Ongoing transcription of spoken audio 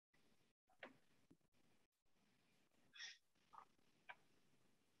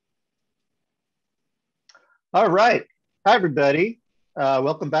All right. Hi, everybody.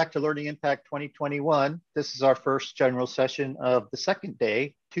 Welcome back to Learning Impact 2021. This is our first general session of the second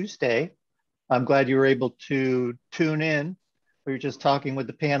day, Tuesday. I'm glad you were able to tune in. We were just talking with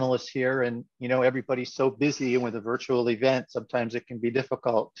the panelists here, and everybody's so busy, and with a virtual event, sometimes it can be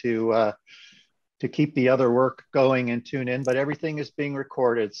difficult to keep the other work going and tune in, but everything is being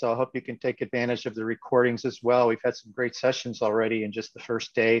recorded. So I hope you can take advantage of the recordings as well. We've had some great sessions already in just the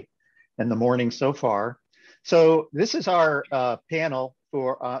first day and the morning so far. So this is our panel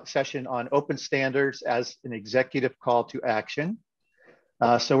for session on open standards as an executive call to action.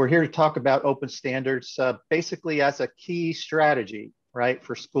 So we're here to talk about open standards basically as a key strategy, right,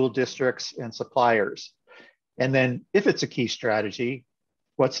 for school districts and suppliers. And then if it's a key strategy,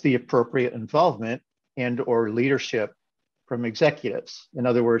 what's the appropriate involvement and or leadership from executives? In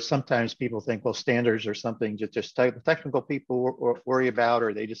other words, sometimes people think, well, standards are something just technical people worry about,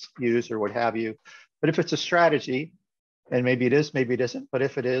 or they just use, or what have you. But if it's a strategy, and maybe it is, maybe it isn't, but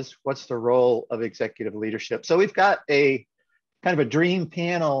if it is, what's the role of executive leadership? So we've got a kind of a dream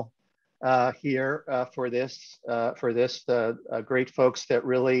panel here for this great folks that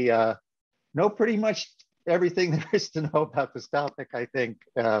really know pretty much everything there is to know about this topic, I think,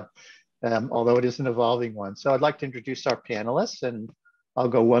 although it is an evolving one. So I'd like to introduce our panelists, and I'll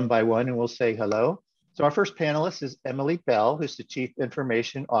go one by one and we'll say hello. So our first panelist is Emily Bell, who's the Chief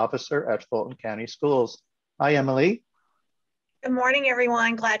Information Officer at Fulton County Schools. Hi, Emily. Good morning,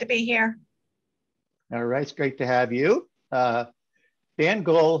 everyone. Glad to be here. All right, it's great to have you. Dan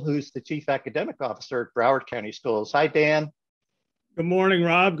Gohl, who's the Chief Academic Officer at Broward County Schools. Hi, Dan. Good morning,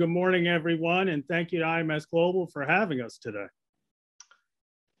 Rob. Good morning, everyone. And thank you to IMS Global for having us today.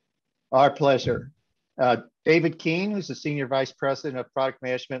 Our pleasure. David Koehn, who's the Senior Vice President of Product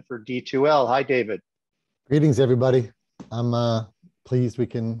Management for D2L. Hi, David. Greetings, everybody. I'm pleased we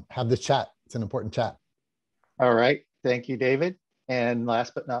can have this chat. It's an important chat. All right. Thank you, David. And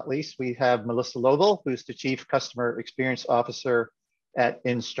last but not least, we have Melissa Loble, who's the Chief Customer Experience Officer at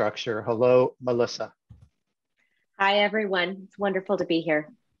Instructure. Hello, Melissa. Hi, everyone. It's wonderful to be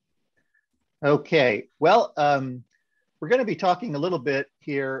here. Okay. Well, we're going to be talking a little bit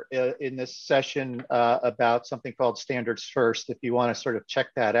here in this session about something called Standards First. If you want to sort of check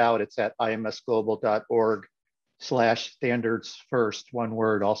that out, it's at imsglobal.org/standards first, one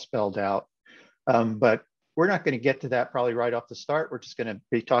word, all spelled out. But we're not going to get to that probably right off the start. We're just going to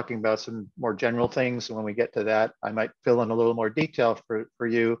be talking about some more general things. And when we get to that, I might fill in a little more detail for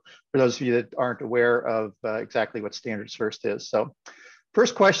you, for those of you that aren't aware of exactly what Standards First is. So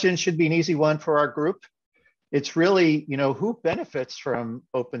first question should be an easy one for our group. It's really, who benefits from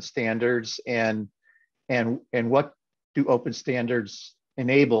open standards and what do open standards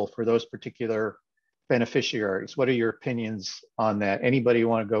enable for those particular beneficiaries? What are your opinions on that? Anybody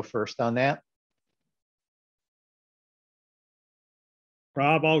want to go first on that?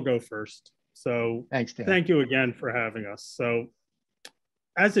 Rob, I'll go first. So thanks, Dan. Thank you again for having us. So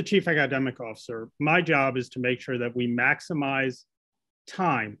as the Chief Academic Officer, my job is to make sure that we maximize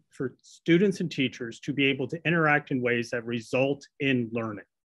time for students and teachers to be able to interact in ways that result in learning.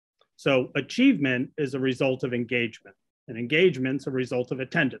 So achievement is a result of engagement, and engagement's a result of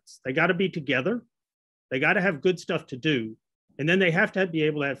attendance. They got to be together. They got to have good stuff to do. And then they have to be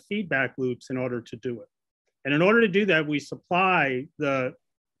able to have feedback loops in order to do it. And in order to do that, we supply the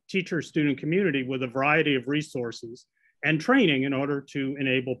teacher-student community with a variety of resources and training in order to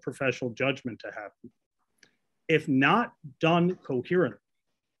enable professional judgment to happen. If not done coherently,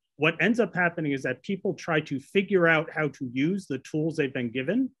 what ends up happening is that people try to figure out how to use the tools they've been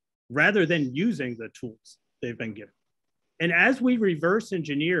given rather than using the tools they've been given. And as we reverse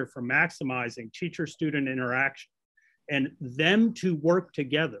engineer for maximizing teacher-student interaction and them to work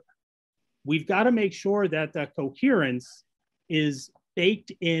together, we've got to make sure that the coherence is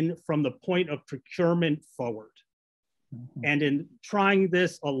baked in from the point of procurement forward. Mm-hmm. And in trying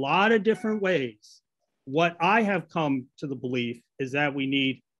this a lot of different ways, what I have come to the belief is that we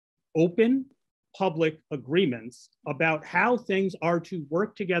need open public agreements about how things are to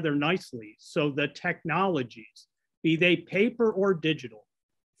work together nicely so the technologies, be they paper or digital,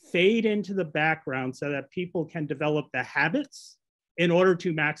 fade into the background so that people can develop the habits in order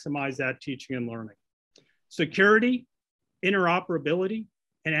to maximize that teaching and learning. Security, interoperability,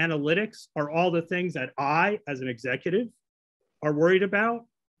 and analytics are all the things that I, as an executive, are worried about.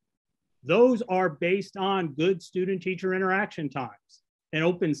 Those are based on good student-teacher interaction times. And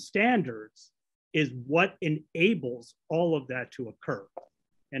open standards is what enables all of that to occur.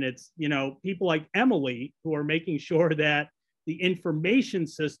 And it's, people like Emily who are making sure that the information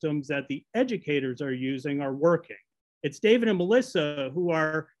systems that the educators are using are working. It's David and Melissa who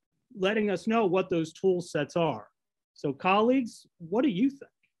are letting us know what those tool sets are. So colleagues, what do you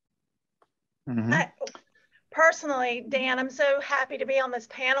think? Mhm. Personally, Dan, I'm so happy to be on this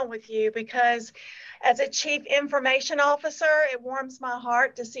panel with you because as a chief information officer, it warms my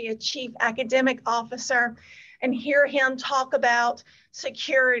heart to see a chief academic officer and hear him talk about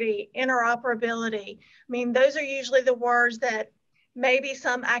security, interoperability. I mean, those are usually the words that maybe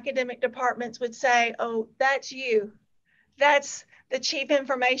some academic departments would say, oh, that's you. That's the chief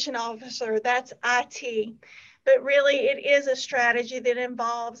information officer, that's IT. But really, it is a strategy that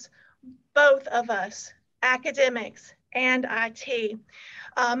involves both of us, academics and IT.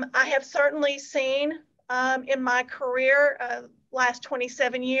 I have certainly seen in my career, last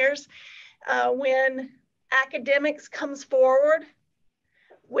 27 years, when academics comes forward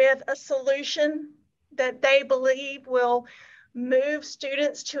with a solution that they believe will move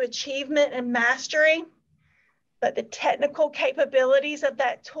students to achievement and mastery, but the technical capabilities of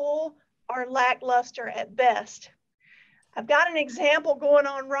that tool are lackluster at best. I've got an example going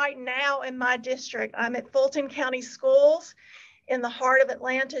on right now in my district. I'm at Fulton County Schools in the heart of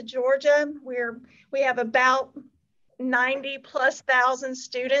Atlanta, Georgia. We have about 90,000+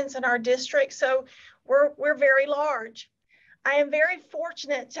 students in our district, so we're very large. I am very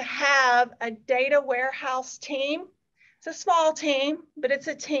fortunate to have a data warehouse team. It's a small team, but it's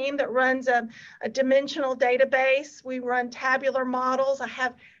a team that runs a dimensional database. We run tabular models. I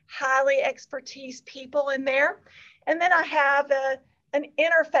have highly expertise people in there. And then I have an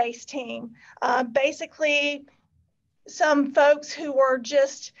interface team, basically some folks who are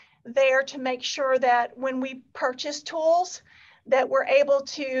just there to make sure that when we purchase tools, that we're able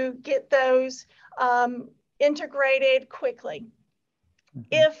to get those integrated quickly. Mm-hmm.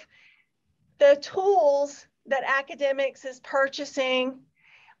 If the tools that academics is purchasing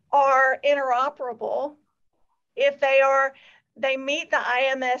are interoperable, if they meet the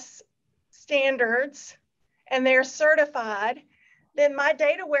IMS standards and they're certified, then my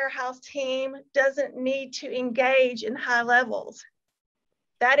data warehouse team doesn't need to engage in high levels.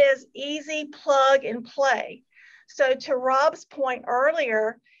 That is easy plug and play. So to Rob's point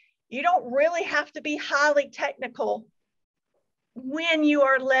earlier, you don't really have to be highly technical when you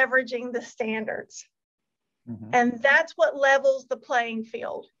are leveraging the standards. Mm-hmm. And that's what levels the playing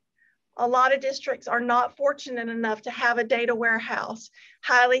field. A lot of districts are not fortunate enough to have a data warehouse,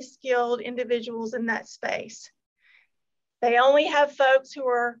 highly skilled individuals in that space. They only have folks who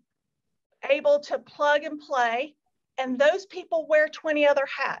are able to plug and play, and those people wear 20 other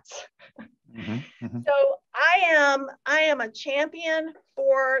hats. Mm-hmm. Mm-hmm. So I am a champion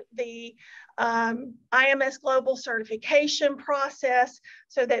for the IMS Global certification process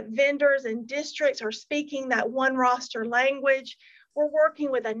so that vendors and districts are speaking that one roster language. We're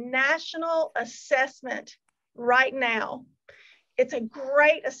working with a national assessment right now. It's a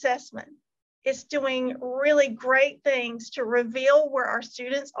great assessment. It's doing really great things to reveal where our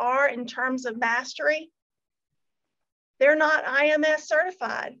students are in terms of mastery. They're not IMS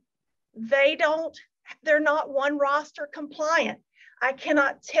certified. They're not one roster compliant. I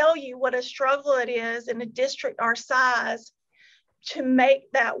cannot tell you what a struggle it is in a district our size to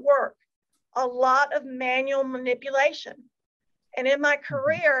make that work. A lot of manual manipulation. And in my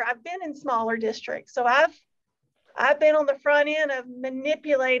career, I've been in smaller districts. So I've been on the front end of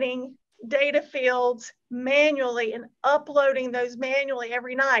manipulating data fields manually and uploading those manually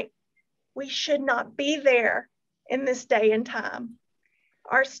every night. We should not be there in this day and time.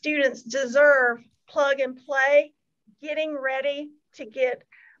 Our students deserve plug and play, getting ready to get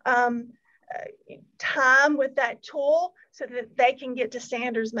time with that tool so that they can get to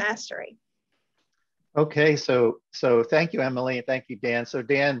standards mastery. Okay, so thank you, Emily, and thank you, Dan. So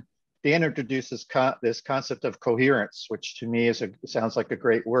Dan introduces this concept of coherence, which to me sounds like a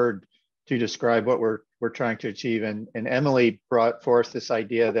great word to describe what we're trying to achieve. And Emily brought forth this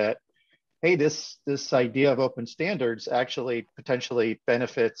idea that, hey, this idea of open standards actually potentially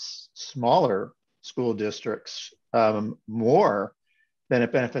benefits smaller school districts more than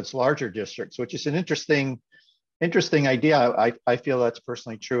it benefits larger districts, which is an interesting idea. I feel that's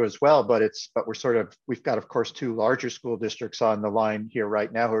personally true as well, but we've got, of course, two larger school districts on the line here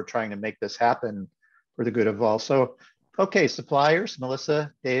right now who are trying to make this happen for the good of all. So, okay, suppliers,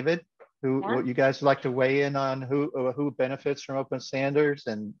 Melissa, David, who you guys would like to weigh in on who benefits from open standards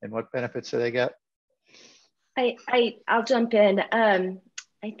and what benefits do they get? I'll jump in.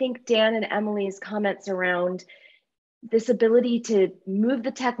 I think Dan and Emily's comments around this ability to move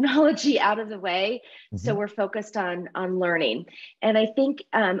the technology out of the way. So we're focused on learning. And I think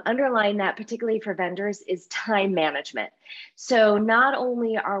underlying that, particularly for vendors, is time management. So not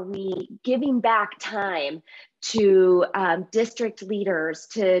only are we giving back time to district leaders,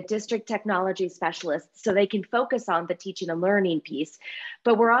 to district technology specialists, so they can focus on the teaching and learning piece,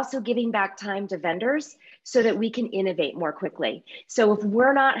 but we're also giving back time to vendors so that we can innovate more quickly. So if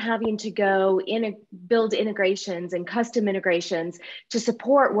we're not having to go in build integrations and custom integrations to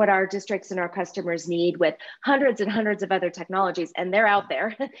support what our districts and our customers need with hundreds and hundreds of other technologies, and they're out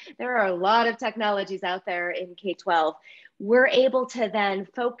there, there are a lot of technologies out there in K-12, we're able to then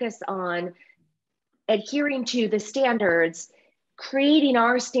focus on adhering to the standards, creating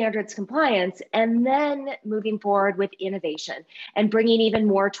our standards compliance, and then moving forward with innovation and bringing even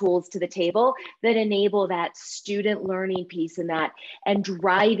more tools to the table that enable that student learning piece in that and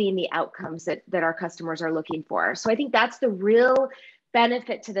driving the outcomes that our customers are looking for. So I think that's the real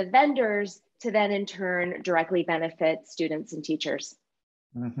benefit to the vendors to then in turn directly benefit students and teachers.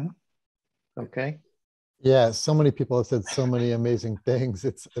 Okay. Yeah, so many people have said so many amazing things.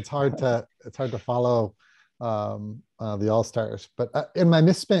 It's hard to follow the all-stars. But in my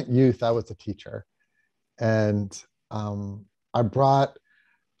misspent youth, I was a teacher, and I brought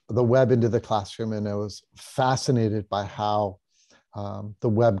the web into the classroom, and I was fascinated by how the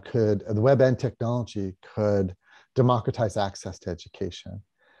web and technology could democratize access to education.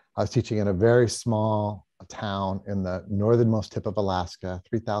 I was teaching in a very small town in the northernmost tip of Alaska,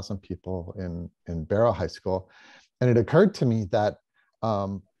 3,000 people in Barrow High School. And it occurred to me that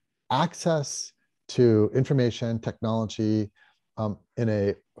access to information technology in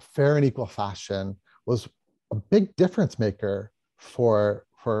a fair and equal fashion was a big difference maker for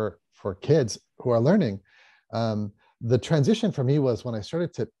kids who are learning. The transition for me was when I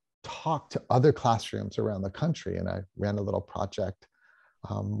started to talk to other classrooms around the country, and I ran a little project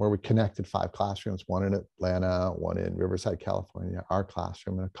where we connected 5 classrooms, one in Atlanta, one in Riverside, California, our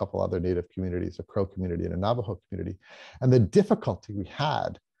classroom, and a couple other Native communities, a Crow community and a Navajo community. And the difficulty we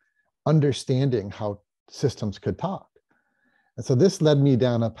had understanding how systems could talk. And so this led me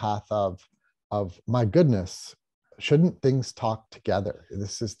down a path of my goodness, shouldn't things talk together?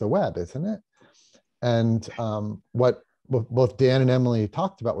 This is the web, isn't it? And what both Dan and Emily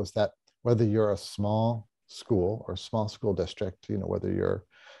talked about was that whether you're a small school or small school district, you know, whether you're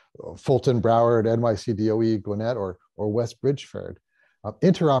Fulton, Broward, NYC, DOE, Gwinnett, or West Bridgeford,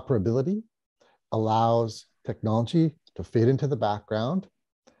 interoperability allows technology to fade into the background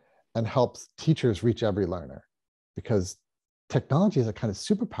and helps teachers reach every learner, because technology is a kind of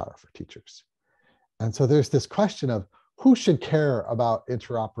superpower for teachers. And so there's this question of who should care about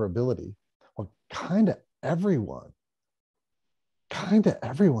interoperability? Well, kind of everyone.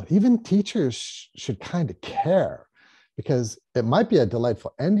 Even teachers should kind of care, because it might be a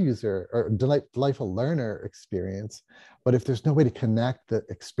delightful end user or delightful learner experience, but if there's no way to connect the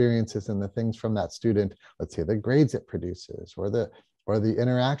experiences and the things from that student, let's say the grades it produces or the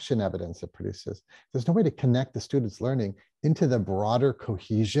interaction evidence it produces, there's no way to connect the student's learning into the broader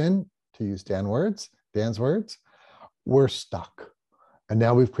cohesion, to use Dan's words, we're stuck. And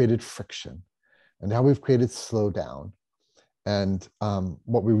now we've created friction, and now we've created slowdown. And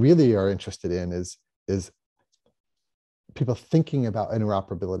what we really are interested in is people thinking about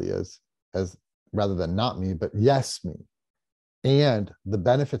interoperability as rather than not me, but yes me. And the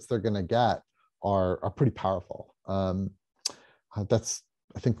benefits they're going to get are pretty powerful. That's,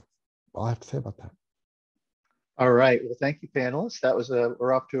 I think, all I have to say about that. All right. Well, thank you, panelists.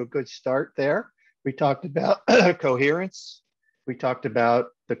 We're off to a good start there. We talked about coherence. We talked about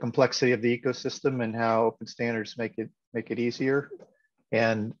the complexity of the ecosystem and how open standards make it easier.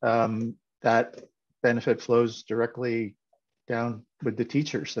 And that benefit flows directly down with the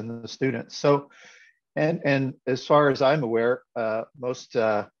teachers and the students. So, and as far as I'm aware, most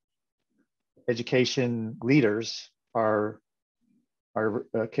education leaders care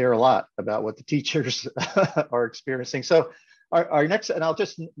a lot about what the teachers are experiencing. So our next, and I'll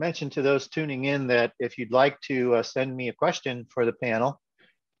just mention to those tuning in that if you'd like to send me a question for the panel,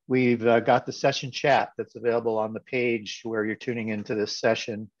 we've got the session chat that's available on the page where you're tuning into this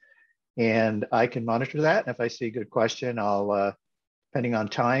session, and I can monitor that. And if I see a good question, I'll, depending on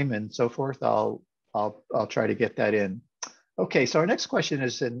time and so forth, I'll try to get that in. Okay, so our next question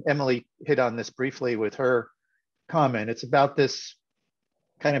is, and Emily hit on this briefly with her comment. It's about this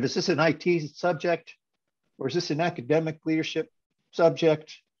kind of, is this an IT subject or is this an academic leadership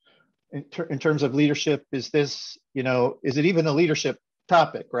subject? In terms of leadership, is this, is it even a leadership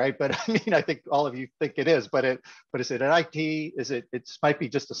topic, right? But I mean, I think all of you think it is, but is it an IT? It might be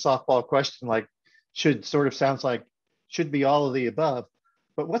just a softball question, like sounds like should be all of the above.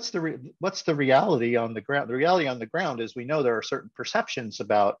 But what's the reality on the ground? The reality on the ground is we know there are certain perceptions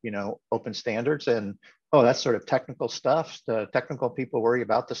about, you know, open standards, and oh, that's sort of technical stuff. The technical people worry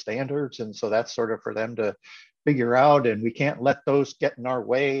about the standards, and so that's sort of for them to figure out, and we can't let those get in our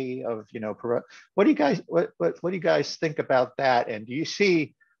way of, you know, what do you guys think about that? And do you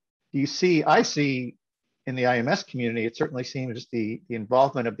see I see in the IMS community, it certainly seems the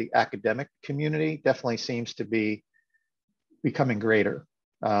involvement of the academic community definitely seems to be becoming greater.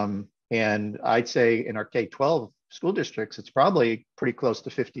 And I'd say in our K-12 school districts, it's probably pretty close to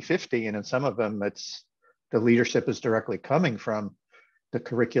 50-50. And in some of them, it's the leadership is directly coming from the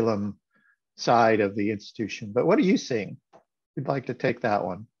curriculum side of the institution. But what are you seeing? We'd like to take that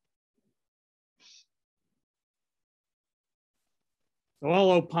one. So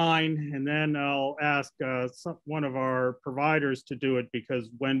I'll opine, and then I'll ask one of our providers to do it, because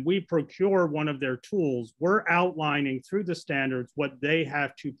when we procure one of their tools, we're outlining through the standards what they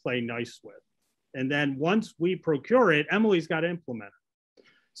have to play nice with. And then once we procure it, Emily's got to implement it.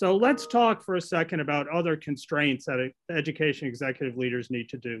 So let's talk for a second about other constraints that education executive leaders need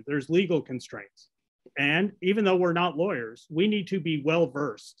to do. There's legal constraints. And even though we're not lawyers, we need to be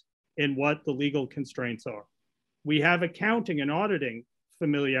well-versed in what the legal constraints are. We have accounting and auditing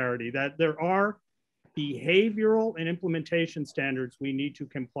familiarity, that there are behavioral and implementation standards we need to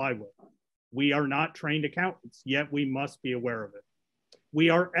comply with. We are not trained accountants, yet we must be aware of it. We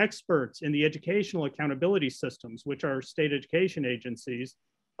are experts in the educational accountability systems, which are state education agencies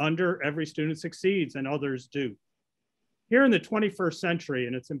under Every Student Succeeds, and others do. Here in the 21st century,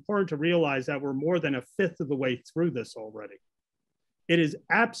 and it's important to realize that we're more than a fifth of the way through this already, it is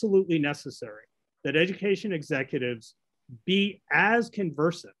absolutely necessary that education executives be as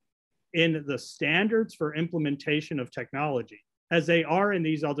conversant in the standards for implementation of technology as they are in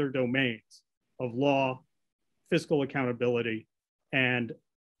these other domains of law, fiscal accountability, and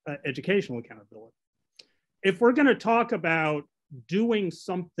educational accountability. If we're going to talk about doing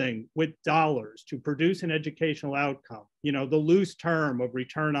something with dollars to produce an educational outcome, you know, the loose term of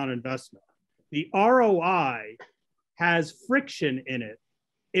return on investment, the ROI has friction in it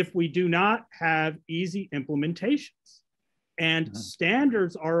if we do not have easy implementations. And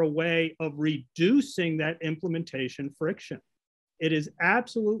standards are a way of reducing that implementation friction. It is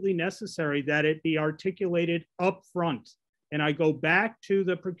absolutely necessary that it be articulated upfront. And I go back to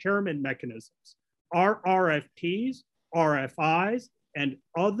the procurement mechanisms. Our RFPs, RFIs, and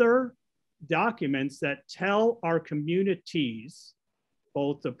other documents that tell our communities,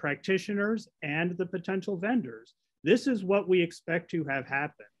 both the practitioners and the potential vendors, this is what we expect to have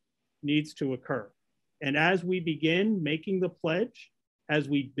happen, needs to occur. And as we begin making the pledge, as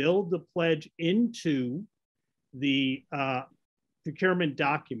we build the pledge into the procurement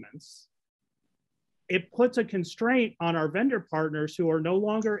documents, it puts a constraint on our vendor partners who are no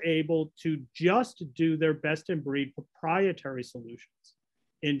longer able to just do their best in breed proprietary solutions.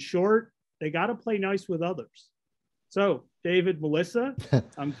 In short, they got to play nice with others. So David, Melissa,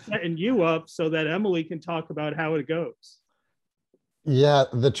 I'm setting you up so that Emily can talk about how it goes. Yeah,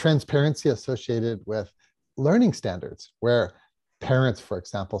 the transparency associated with learning standards, where parents, for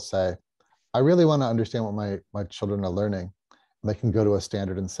example, say, I really want to understand what my children are learning. And they can go to a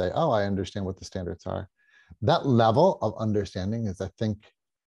standard and say, oh, I understand what the standards are. That level of understanding is, I think,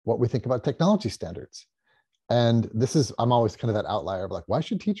 what we think about technology standards. And this is, I'm always kind of that outlier of like, why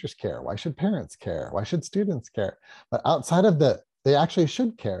should teachers care? Why should parents care? Why should students care? But outside of they actually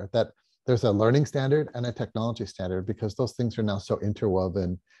should care that there's a learning standard and a technology standard, because those things are now so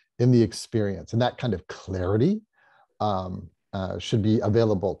interwoven in the experience. And that kind of clarity should be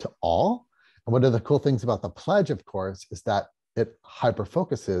available to all. And one of the cool things about the pledge, of course, is that it hyper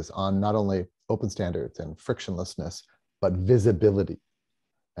focuses on not only open standards and frictionlessness, but visibility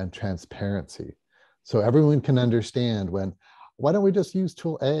and transparency. So everyone can understand why don't we just use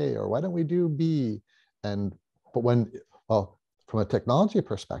tool A, or why don't we do B? But from a technology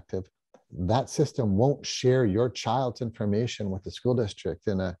perspective, that system won't share your child's information with the school district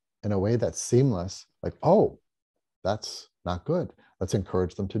in a way that's seamless. Like, oh, that's not good. Let's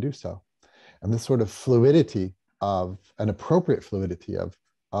encourage them to do so. And this sort of fluidity of an appropriate fluidity of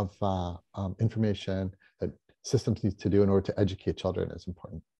information that systems need to do in order to educate children is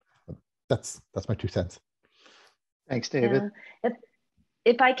important. That's my 2 cents. Thanks, David.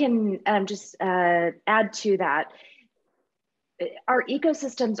 If I can just add to that, our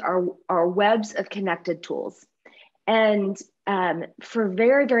ecosystems are webs of connected tools. And for a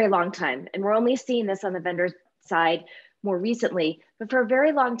very, very long time, and we're only seeing this on the vendor side more recently, but for a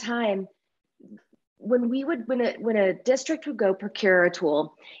very long time, when a district would go procure a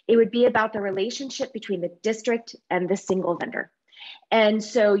tool, it would be about the relationship between the district and the single vendor. And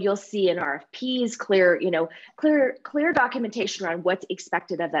so you'll see in RFPs clear documentation around what's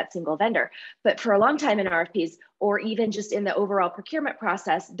expected of that single vendor. But for a long time in RFPs, or even just in the overall procurement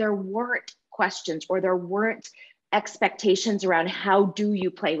process, there weren't questions or there weren't expectations around how do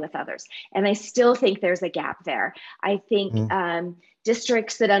you play with others. And I still think there's a gap there. I think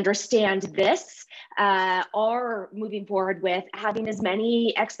districts that understand this are moving forward with having as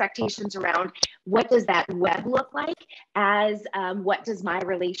many expectations around what does that web look like as what does my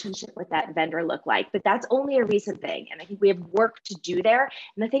relationship with that vendor look like. But that's only a recent thing. And I think we have work to do there.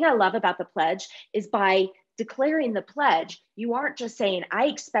 And the thing I love about the pledge is by declaring the pledge, you aren't just saying, I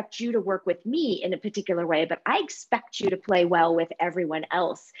expect you to work with me in a particular way, but I expect you to play well with everyone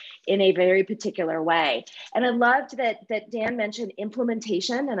else in a very particular way. And I loved that Dan mentioned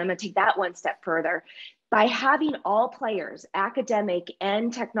implementation, and I'm going to take that one step further. By having all players, academic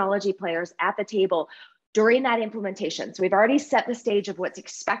and technology players at the table during that implementation. So we've already set the stage of what's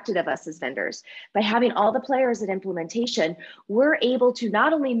expected of us as vendors. By having all the players at implementation, we're able to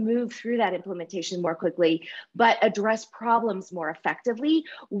not only move through that implementation more quickly, but address problems more effectively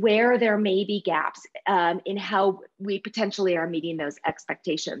where there may be gaps in how we potentially are meeting those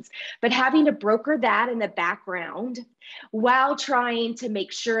expectations. But having to broker that in the background while trying to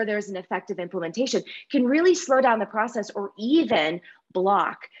make sure there's an effective implementation can really slow down the process or even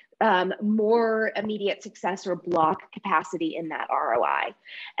block more immediate success or block capacity in that ROI.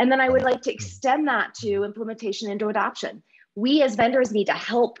 And then I would like to extend that to implementation into adoption. We as vendors need to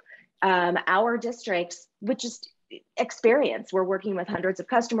help our districts with just experience. We're working with hundreds of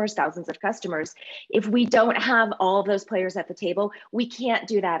customers, thousands of customers. If we don't have all of those players at the table, we can't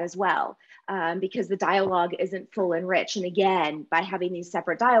do that as well because the dialogue isn't full and rich. And again, by having these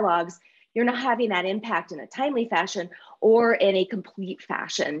separate dialogues, you're not having that impact in a timely fashion or in a complete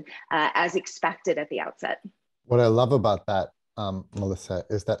fashion as expected at the outset. What I love about that, Melissa,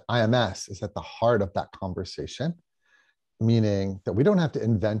 is that IMS is at the heart of that conversation, meaning that we don't have to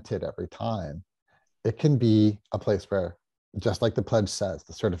invent it every time. It can be a place where, just like the pledge says,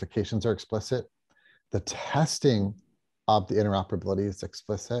 the certifications are explicit, the testing of the interoperability is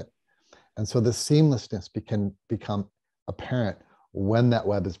explicit, and so the seamlessness can become apparent when that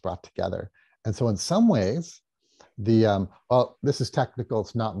web is brought together. And so in some ways, well, this is technical,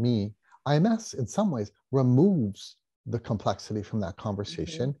 it's not me. IMS in some ways removes the complexity from that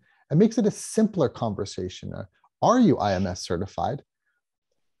conversation and makes it a simpler conversation. Are you IMS certified?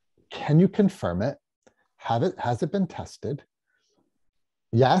 Can you confirm it? Has it been tested?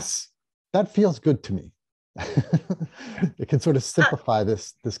 Yes, that feels good to me. It can sort of simplify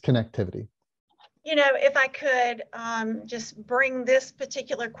this connectivity. You know, if I could just bring this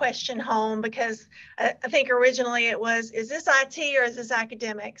particular question home, because I think originally it was, is this IT or is this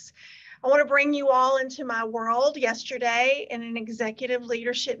academics? I want to bring you all into my world. Yesterday in an executive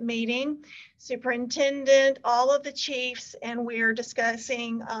leadership meeting, superintendent, all of the chiefs, and we're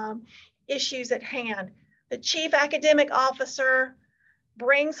discussing issues at hand. The chief academic officer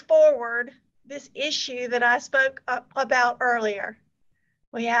brings forward this issue that I spoke about earlier.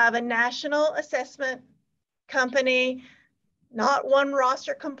 We have a national assessment company, not one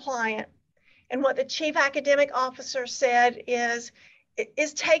roster compliant. And what the chief academic officer said is, it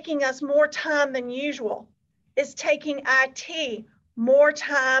is taking us more time than usual. It's taking IT more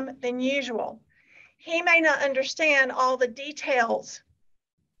time than usual. He may not understand all the details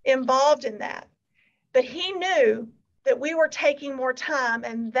involved in that, but he knew that we were taking more time,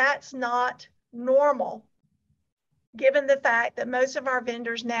 and that's not normal, given the fact that most of our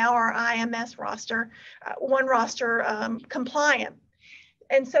vendors now are IMS roster, one roster compliant.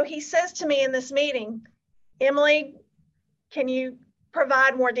 And so he says to me in this meeting, Emily, can you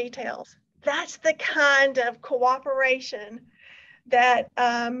provide more details? That's the kind of cooperation that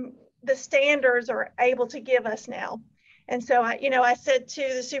the standards are able to give us now. And so I said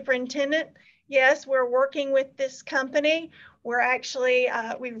to the superintendent, yes, we're working with this company. We're actually,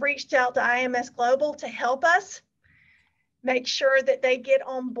 we've reached out to IMS Global to help us make sure that they get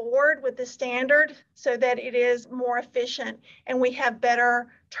on board with the standard so that it is more efficient and we have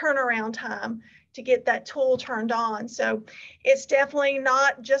better turnaround time to get that tool turned on. So it's definitely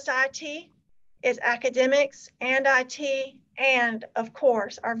not just IT, it's academics and IT, and of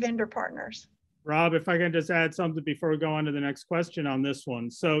course, our vendor partners. Rob, if I can just add something before we go on to the next question on this one.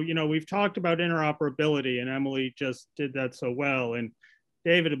 So, we've talked about interoperability, and Emily just did that so well. And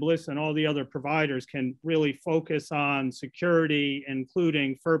David, Bliss, and all the other providers can really focus on security,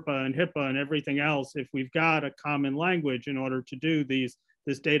 including FERPA and HIPAA and everything else, if we've got a common language in order to do these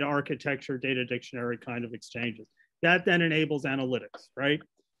this data architecture, data dictionary kind of exchanges. That then enables analytics, right?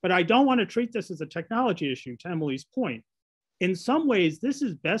 But I don't want to treat this as a technology issue, to Emily's point. In some ways, this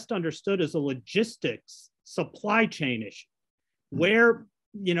is best understood as a logistics supply chain issue, where,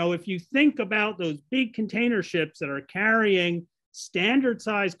 you know, if you think about those big container ships that are carrying standard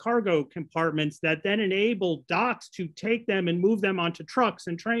size cargo compartments that then enable docks to take them and move them onto trucks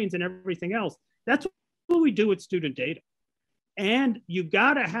and trains and everything else, that's what we do with student data. And you've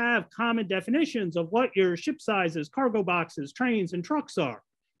got to have common definitions of what your ship sizes, cargo boxes, trains, and trucks are.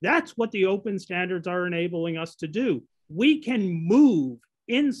 That's what the open standards are enabling us to do. We can move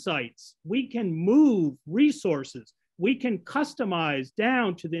insights, we can move resources, we can customize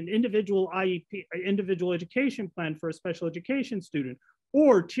down to the individual IEP, individual education plan for a special education student,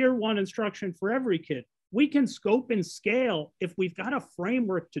 or tier 1 instruction for every kid. We can scope and scale if we've got a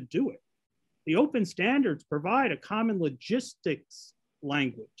framework to do it. The open standards provide a common logistics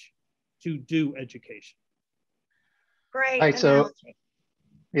language to do education. Great. Right, so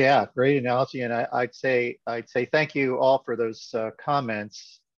yeah, great analogy. And I'd say thank you all for those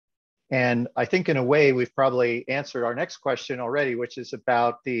comments. And I think in a way we've probably answered our next question already, which is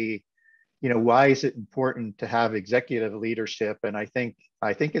about the, you know, why is it important to have executive leadership? And I think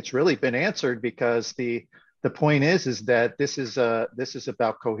it's really been answered, because the point is that this is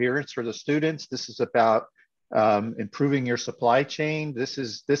about coherence for the students. This is about improving your supply chain. This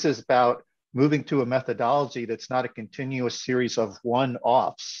is about moving to a methodology that's not a continuous series of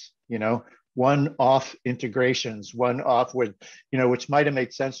one-offs, you know, one-off integrations, one-off with, you know, which might have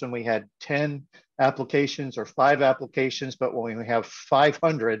made sense when we had 10 applications or 5 applications, but when we have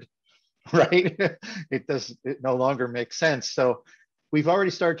 500, right, it no longer makes sense. So we've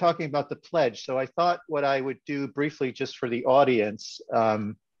already started talking about the pledge. So I thought what I would do briefly just for the audience,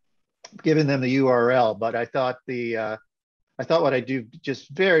 giving them the URL, but I thought what I'd do just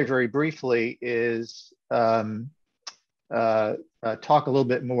very, very briefly is talk a little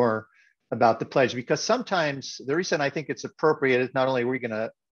bit more about the pledge, because sometimes the reason I think it's appropriate is not only are we going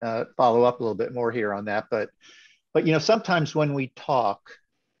to follow up a little bit more here on that, but you know, sometimes when we talk,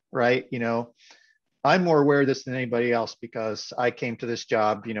 right, you know, I'm more aware of this than anybody else because I came to this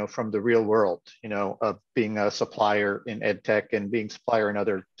job, you know, from the real world, you know, of being a supplier in edtech and being a supplier in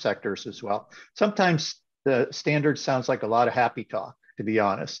other sectors as well. Sometimes the standard sounds like a lot of happy talk, to be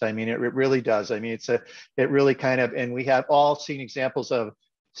honest. I mean, it really does. I mean, it really kind of, and we have all seen examples of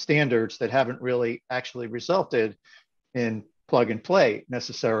standards that haven't really actually resulted in plug and play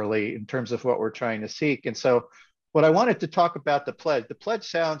necessarily in terms of what we're trying to seek. And so what I wanted to talk about the pledge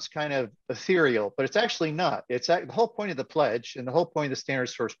sounds kind of ethereal, but it's actually not. It's the whole point of the pledge and the whole point of the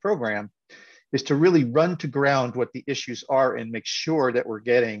Standards First program is to really run to ground what the issues are and make sure that we're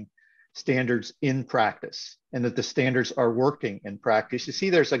getting standards in practice and that the standards are working in practice. You see,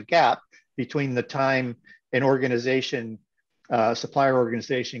 there's a gap between the time an organization, supplier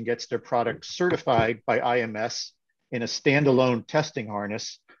organization gets their product certified by IMS in a standalone testing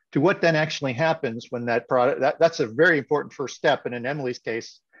harness to what then actually happens when that product, that's a very important first step. And in Emily's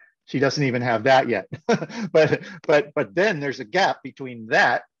case, she doesn't even have that yet. but then there's a gap between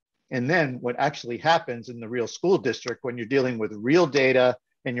that and then what actually happens in the real school district when you're dealing with real data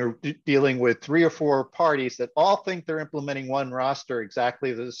and you're dealing with 3 or 4 parties that all think they're implementing one roster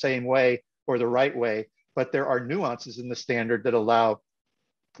exactly the same way or the right way, but there are nuances in the standard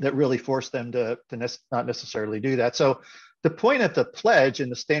that really force them to not necessarily do that. So the point of the pledge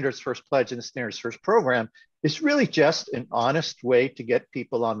and the Standards First pledge and the Standards First program is really just an honest way to get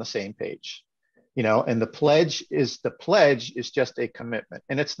people on the same page, you know, and the pledge is just a commitment.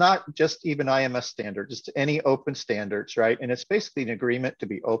 And it's not just even IMS standards, it's any open standards, right? And it's basically an agreement to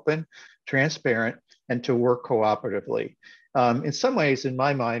be open, transparent, and to work cooperatively. In some ways, in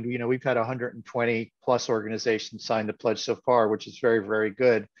my mind, you know, we've had 120 plus organizations sign the pledge so far, which is very, very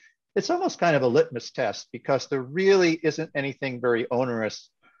good. It's almost kind of a litmus test because there really isn't anything very onerous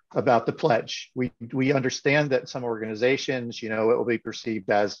about the pledge. We understand that some organizations, you know, it will be perceived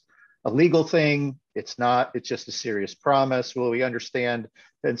as a legal thing. It's not, it's just a serious promise. Well, we understand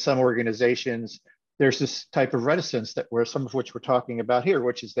that in some organizations, there's this type of reticence that some of which we're talking about here,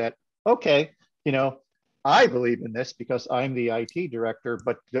 which is that, okay, you know, I believe in this because I'm the IT director,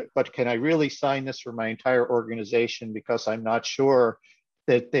 but can I really sign this for my entire organization because I'm not sure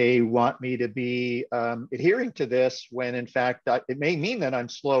that they want me to be adhering to this when in fact it may mean that I'm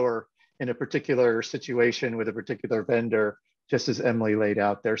slower in a particular situation with a particular vendor, just as Emily laid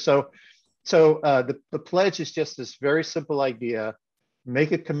out there. So the pledge is just this very simple idea: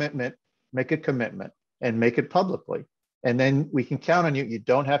 make a commitment, and make it publicly. And then we can count on you. You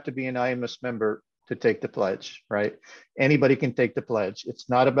don't have to be an IMS member to take the pledge, right? Anybody can take the pledge. It's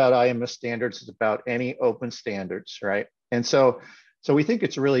not about IMS standards, it's about any open standards, right? And so we think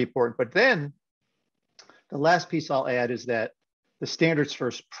it's really important. But then the last piece I'll add is that the Standards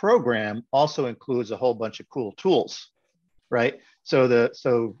First program also includes a whole bunch of cool tools, right?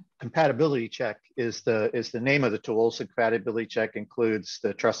 So compatibility check is the name of the tool. So compatibility check includes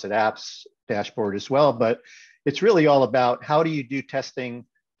the trusted apps dashboard as well, but it's really all about how do you do testing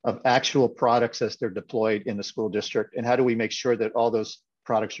of actual products as they're deployed in the school district, and how do we make sure that all those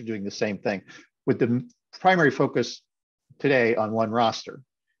products are doing the same thing, with the primary focus today on one roster,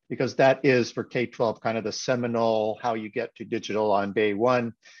 because that is for K-12 kind of the seminal how you get to digital on day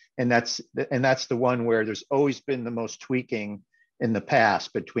one. And that's the one where there's always been the most tweaking in the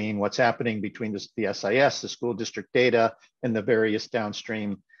past between what's happening between the SIS, the school district data, and the various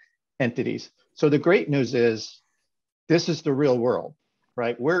downstream entities. So the great news is this is the real world,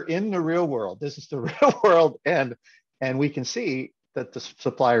 right? We're in the real world. This is the real world. And we can see that the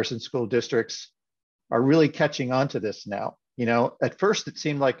suppliers and school districts are really catching on to this now. You know, at first it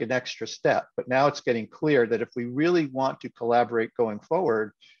seemed like an extra step, but now it's getting clear that if we really want to collaborate going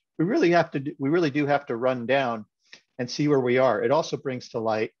forward, we really do have to run down and see where we are. It also brings to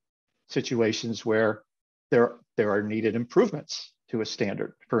light situations where there are needed improvements to a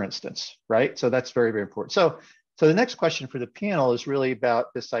standard, for instance, right? So that's very, very important. So the next question for the panel is really about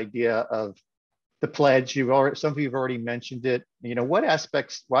this idea of the pledge. Some of you have already mentioned it. You know, what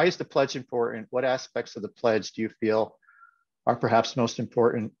aspects, why is the pledge important? What aspects of the pledge do you feel are perhaps most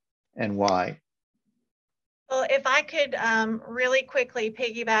important, and why? Well, if I could really quickly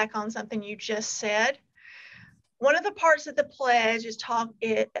piggyback on something you just said, one of the parts of the pledge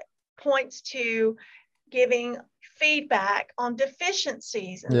it points to giving feedback on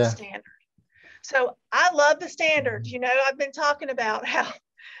deficiencies in the standard. So I love the standards. You know, I've been talking about how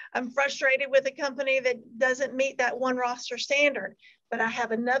I'm frustrated with a company that doesn't meet that one roster standard, but I have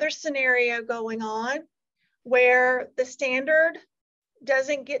another scenario going on where the standard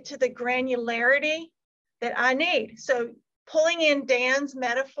doesn't get to the granularity that I need. So pulling in Dan's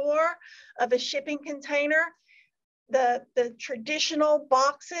metaphor of a shipping container, the traditional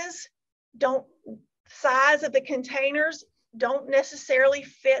boxes size of the containers don't necessarily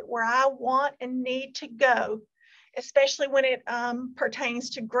fit where I want and need to go, especially when it pertains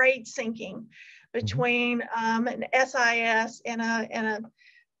to grade syncing between an SIS and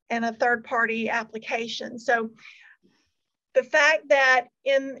a third-party application. So the fact that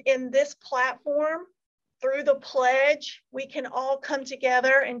in this platform, through the pledge, we can all come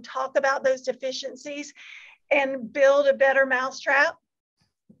together and talk about those deficiencies and build a better mousetrap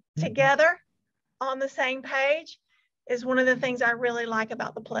together on the same page is one of the things I really like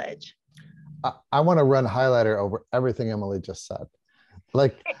about the pledge. I want to run highlighter over everything Emily just said.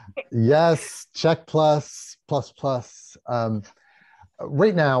 Like, yes, check plus.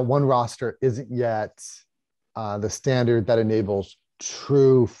 Right now, one roster isn't yet the standard that enables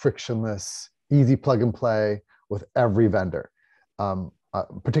true frictionless, easy plug and play with every vendor,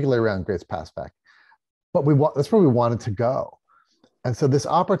 particularly around grades passed back. But that's where we wanted to go. And so this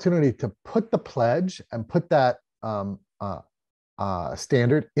opportunity to put the pledge and put that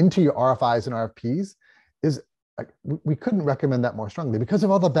standard into your RFIs and RFPs is, we couldn't recommend that more strongly because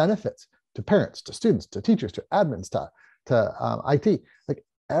of all the benefits to parents, to students, to teachers, to admins, to IT. Like,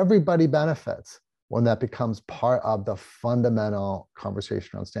 everybody benefits when that becomes part of the fundamental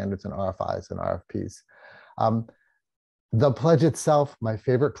conversation on standards and RFIs and RFPs. The pledge itself, my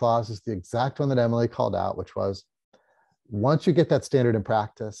favorite clause is the exact one that Emily called out, which was, once you get that standard in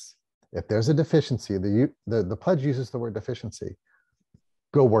practice, if there's a deficiency, the pledge uses the word deficiency,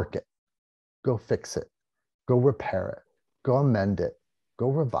 go work it, go fix it, go repair it, go amend it, go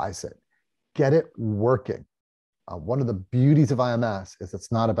revise it, get it working. One of the beauties of IMS is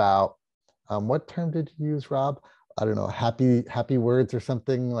it's not about, what term did you use, Rob? I don't know, happy words or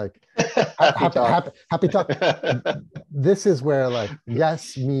something like happy talk. This is where, like,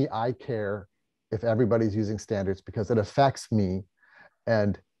 yes, me, I care if everybody's using standards because it affects me,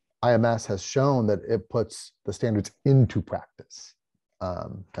 and IMS has shown that it puts the standards into practice.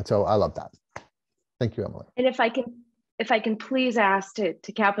 And so I love that. Thank you, Emily. And if I can please ask to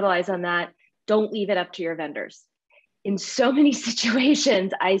capitalize on that, don't leave it up to your vendors. In so many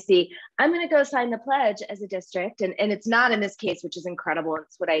situations, I see, I'm going to go sign the pledge as a district, and it's not in this case, which is incredible.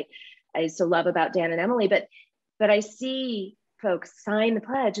 It's what I so love about Dan and Emily, but I see folks sign the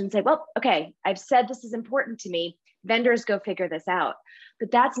pledge and say, well, okay, I've said this is important to me. Vendors, go figure this out.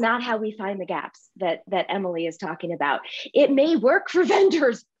 But that's not how we find the gaps that Emily is talking about. It may work for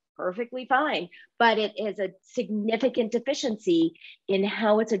vendors perfectly fine, but it is a significant deficiency in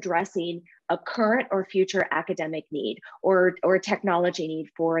how it's addressing a current or future academic need or technology need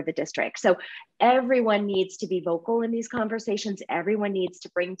for the district. So everyone needs to be vocal in these conversations. Everyone needs to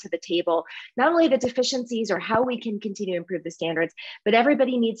bring to the table not only the deficiencies or how we can continue to improve the standards, but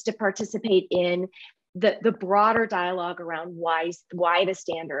everybody needs to participate in the broader dialogue around why the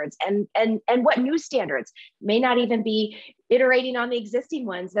standards and what new standards. May not even be iterating on the existing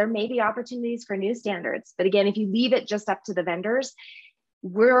ones. There may be opportunities for new standards. But again, if you leave it just up to the vendors,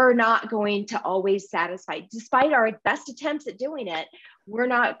 we're not going to always satisfy. Despite our best attempts at doing it, we're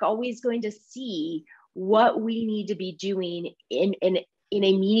not always going to see what we need to be doing in a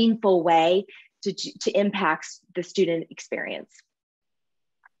meaningful way to impact the student experience.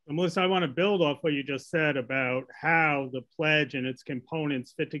 Melissa, I want to build off what you just said about how the pledge and its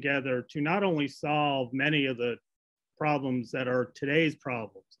components fit together to not only solve many of the problems that are today's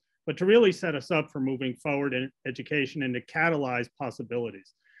problems, but to really set us up for moving forward in education and to catalyze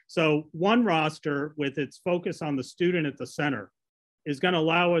possibilities. So one roster with its focus on the student at the center is going to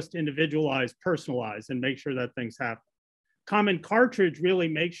allow us to individualize, personalize, and make sure that things happen. Common Cartridge really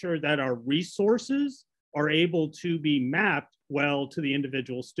makes sure that our resources are able to be mapped well to the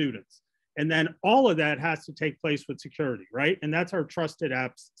individual students. And then all of that has to take place with security, right? And that's our trusted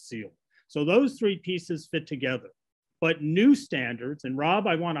apps seal. So those three pieces fit together. But new standards, and Rob,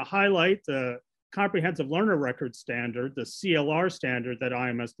 I want to highlight the Comprehensive Learner Record Standard, the CLR standard that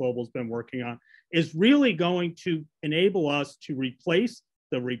IMS Global has been working on, is really going to enable us to replace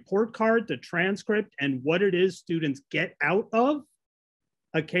the report card, the transcript, and what it is students get out of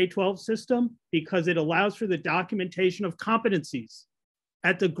a K-12 system, because it allows for the documentation of competencies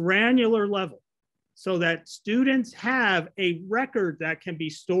at the granular level so that students have a record that can be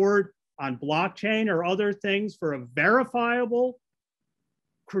stored on blockchain or other things for a verifiable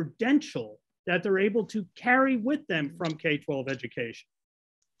credential that they're able to carry with them from K-12 education.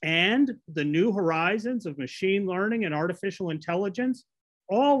 And the new horizons of machine learning and artificial intelligence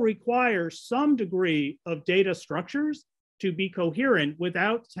all require some degree of data structures to be coherent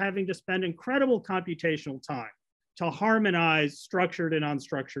without having to spend incredible computational time to harmonize structured and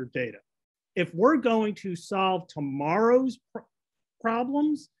unstructured data. If we're going to solve tomorrow's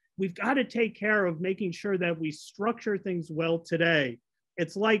problems, we've got to take care of making sure that we structure things well today.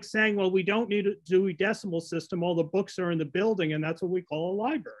 It's like saying, well, we don't need a Dewey Decimal System. All the books are in the building, and that's what we call a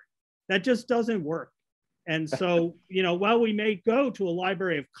library. That just doesn't work. And so, you know, while we may go to a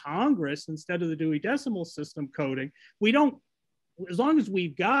Library of Congress instead of the Dewey Decimal System coding, we don't, as long as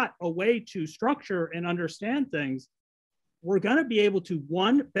we've got a way to structure and understand things, we're going to be able to,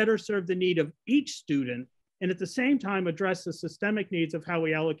 one, better serve the need of each student, and at the same time address the systemic needs of how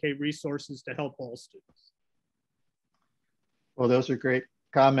we allocate resources to help all students. Well, those are great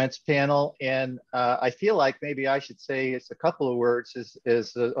comments, panel. And I feel like maybe I should say it's a couple of words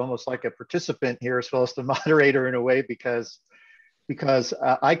is almost like a participant here as well as the moderator in a way, because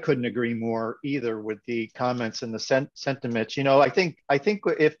I couldn't agree more either with the comments and the sentiments. You know, I think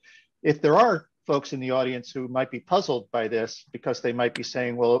if there are folks in the audience who might be puzzled by this, because they might be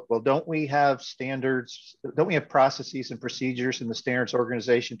saying, well, don't we have standards? Don't we have processes and procedures in the standards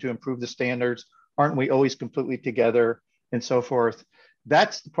organization to improve the standards? Aren't we always completely together and so forth?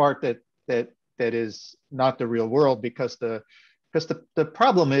 That's the part that is not the real world, because the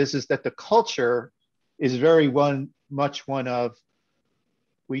problem is that the culture is very much one of,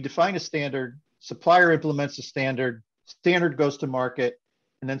 we define a standard, supplier implements a standard goes to market,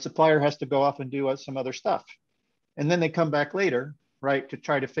 and then supplier has to go off and do some other stuff. And then they come back later, right, to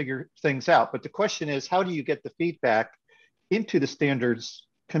try to figure things out. But the question is, how do you get the feedback into the standards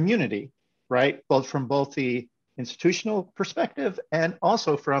community, right? Both from both the institutional perspective and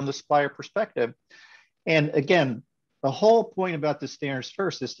also from the supplier perspective. And again, the whole point about the standards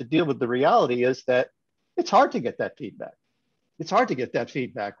first is to deal with the reality is that it's hard to get that feedback. It's hard to get that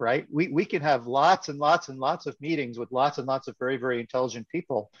feedback, right? We can have lots and lots and lots of meetings with lots and lots of very, very intelligent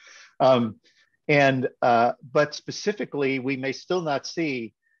people. But specifically, we may still not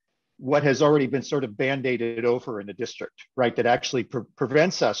see what has already been sort of band-aided over in the district, right? That actually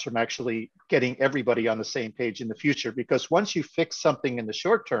prevents us from actually getting everybody on the same page in the future. Because once you fix something in the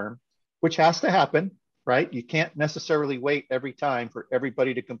short term, which has to happen, right? You can't necessarily wait every time for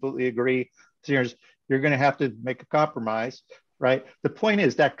everybody to completely agree. So you're going to have to make a compromise, right? The point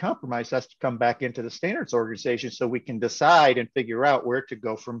is that compromise has to come back into the standards organization so we can decide and figure out where to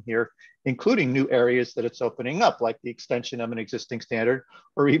go from here, including new areas that it's opening up, like the extension of an existing standard,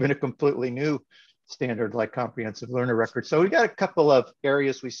 or even a completely new standard like comprehensive learner record. So we got a couple of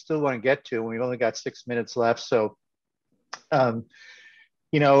areas we still want to get to, and we've only got 6 minutes left. So,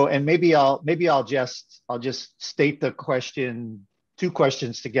 you know, and maybe I'll just state the question two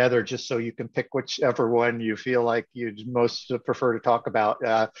questions together just so you can pick whichever one you feel like you'd most prefer to talk about.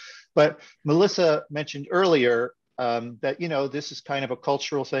 But Melissa mentioned earlier that, you know, this is kind of a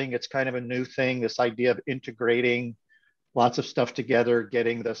cultural thing. It's kind of a new thing, this idea of integrating lots of stuff together,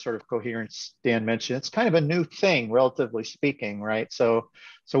 getting the sort of coherence Dan mentioned. It's kind of a new thing, relatively speaking, right? So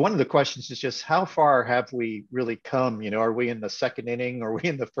one of the questions is just how far have we really come? You know, are we in the second inning? Are we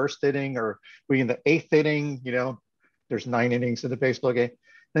in the first inning? Or are we in the eighth inning? You know, there's 9 innings in the baseball game.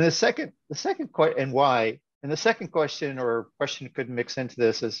 And the second question, and why? And the second question or question could mix into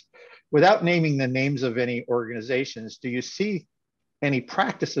this is, without naming the names of any organizations, do you see any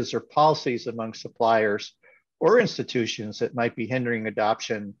practices or policies among suppliers or institutions that might be hindering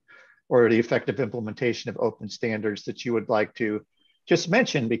adoption or the effective implementation of open standards that you would like to just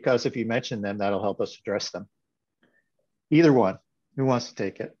mention? Because if you mention them, that'll help us address them. Either one. Who wants to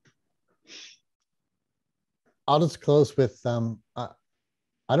take it? I'll just close with,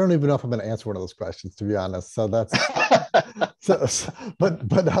 I don't even know if I'm going to answer one of those questions, to be honest. So that's, but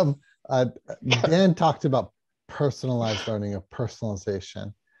Dan talked about personalized learning or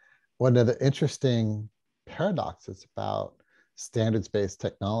personalization. One of the interesting paradoxes about standards-based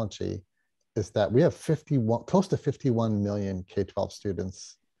technology is that we have close to 51 million K-12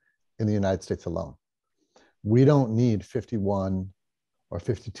 students in the United States alone. We don't need 51 or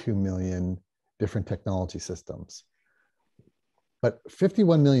 52 million different technology systems. But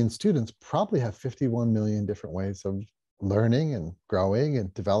 51 million students probably have 51 million different ways of learning and growing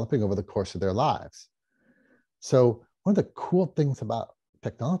and developing over the course of their lives. So one of the cool things about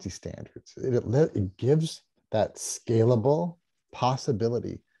technology standards, it gives that scalable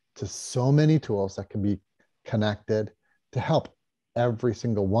possibility to so many tools that can be connected to help every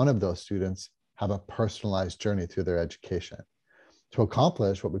single one of those students have a personalized journey through their education to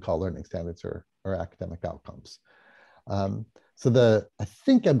accomplish what we call learning standards or academic outcomes. So I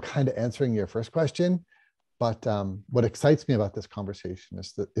think I'm kind of answering your first question, but what excites me about this conversation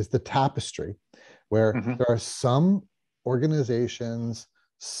is the tapestry, where there are some organizations,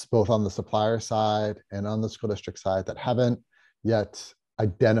 both on the supplier side and on the school district side, that haven't yet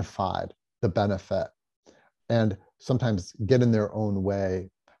identified the benefit and sometimes get in their own way,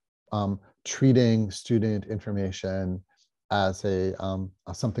 treating student information as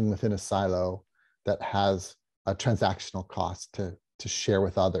something within a silo that has a transactional cost to share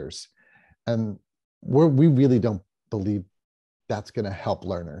with others. And we really don't believe that's going to help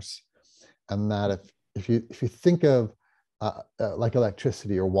learners. And that if you think of like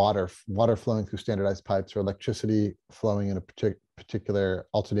electricity or water flowing through standardized pipes, or electricity flowing in a particular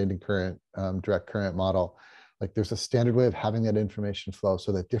alternating current, direct current model, like there's a standard way of having that information flow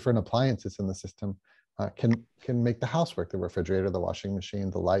so that different appliances in the system can make the house work, the refrigerator, the washing machine,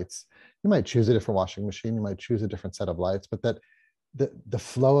 the lights. You might choose a different washing machine, you might choose a different set of lights, but that the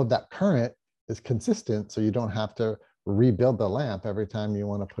flow of that current is consistent, so you don't have to rebuild the lamp every time you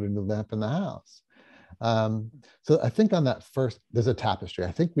want to put a new lamp in the house. So I think on that first, there's a tapestry.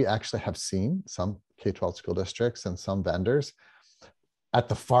 I think we actually have seen some K-12 school districts and some vendors at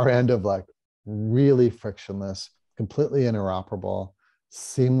the far end of like really frictionless, completely interoperable,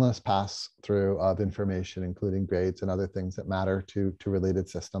 seamless pass through of information, including grades and other things that matter to related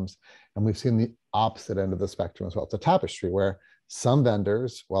systems. And we've seen the opposite end of the spectrum as well. It's a tapestry where some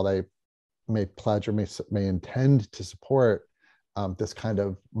vendors, while they may pledge or may intend to support this kind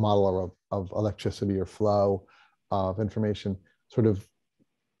of model of electricity or flow of information, sort of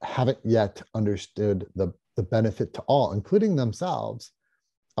haven't yet understood the benefit to all, including themselves,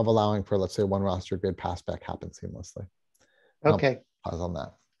 of allowing for, let's say, one roster grid passback happen seamlessly. Okay. Pause on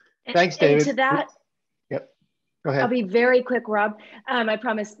that. Thanks, David. And to that, yep. Go ahead. I'll be very quick, Rob. I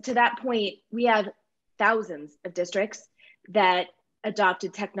promise. To that point, we have thousands of districts that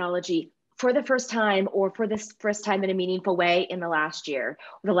adopted technology for the first time, or for this first time in a meaningful way in the last year,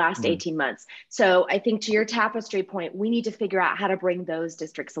 or the last 18 months. So I think to your tapestry point, we need to figure out how to bring those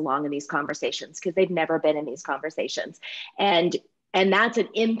districts along in these conversations, because they've never been in these conversations. And that's an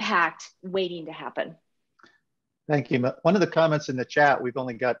impact waiting to happen. Thank you. One of the comments in the chat, we've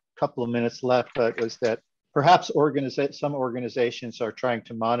only got a couple of minutes left, but was that perhaps some organizations are trying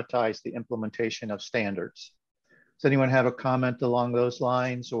to monetize the implementation of standards. Does anyone have a comment along those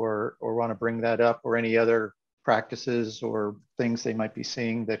lines, or want to bring that up, or any other practices or things they might be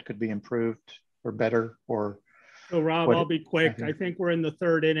seeing that could be improved or better? Or so Rob, I'll be quick. I think we're in the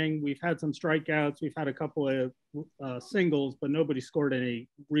third inning. We've had some strikeouts. We've had a couple of singles, but nobody scored any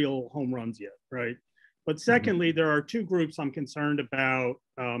real home runs yet, right? But secondly, there are two groups I'm concerned about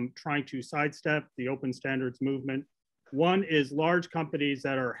trying to sidestep the open standards movement. One is large companies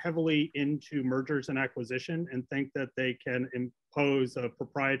that are heavily into mergers and acquisition and think that they can impose a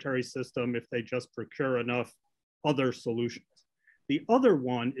proprietary system if they just procure enough other solutions. The other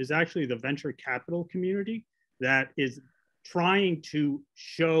one is actually the venture capital community that is trying to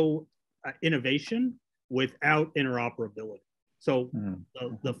show innovation without interoperability. So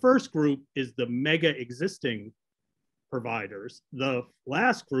the first group is the mega existing providers. The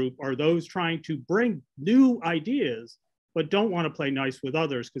last group are those trying to bring new ideas, but don't want to play nice with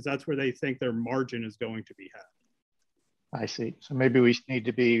others because that's where they think their margin is going to be had. I see. So maybe we need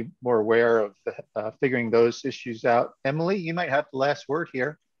to be more aware of figuring those issues out. Emily, you might have the last word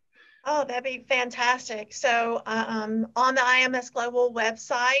here. Oh, that'd be fantastic. So on the IMS Global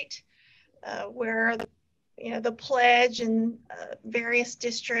website, where the pledge and various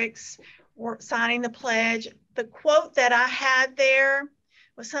districts were signing the pledge, the quote that I had there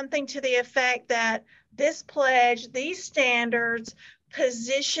was something to the effect that this pledge, these standards,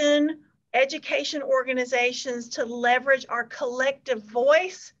 position education organizations to leverage our collective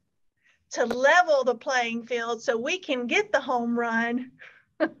voice to level the playing field so we can get the home run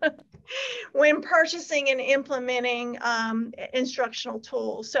when purchasing and implementing instructional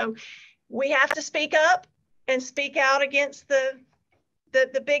tools. So we have to speak up and speak out against the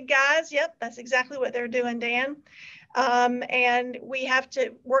big guys. Yep, that's exactly what they're doing, Dan. And we have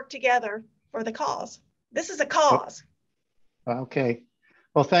to work together for the cause. This is a cause. Okay.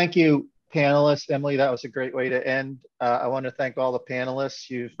 Well, thank you, panelists. Emily, that was a great way to end. I want to thank all the panelists.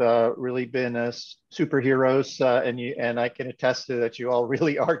 You've really been superheroes, and I can attest to that you all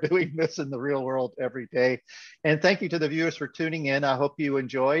really are doing this in the real world every day. And thank you to the viewers for tuning in. I hope you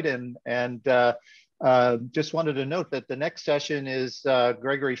enjoyed, and just wanted to note that the next session is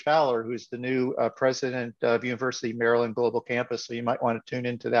Gregory Fowler, who's the new president of University of Maryland Global Campus. So you might want to tune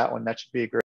into that one. That should be a great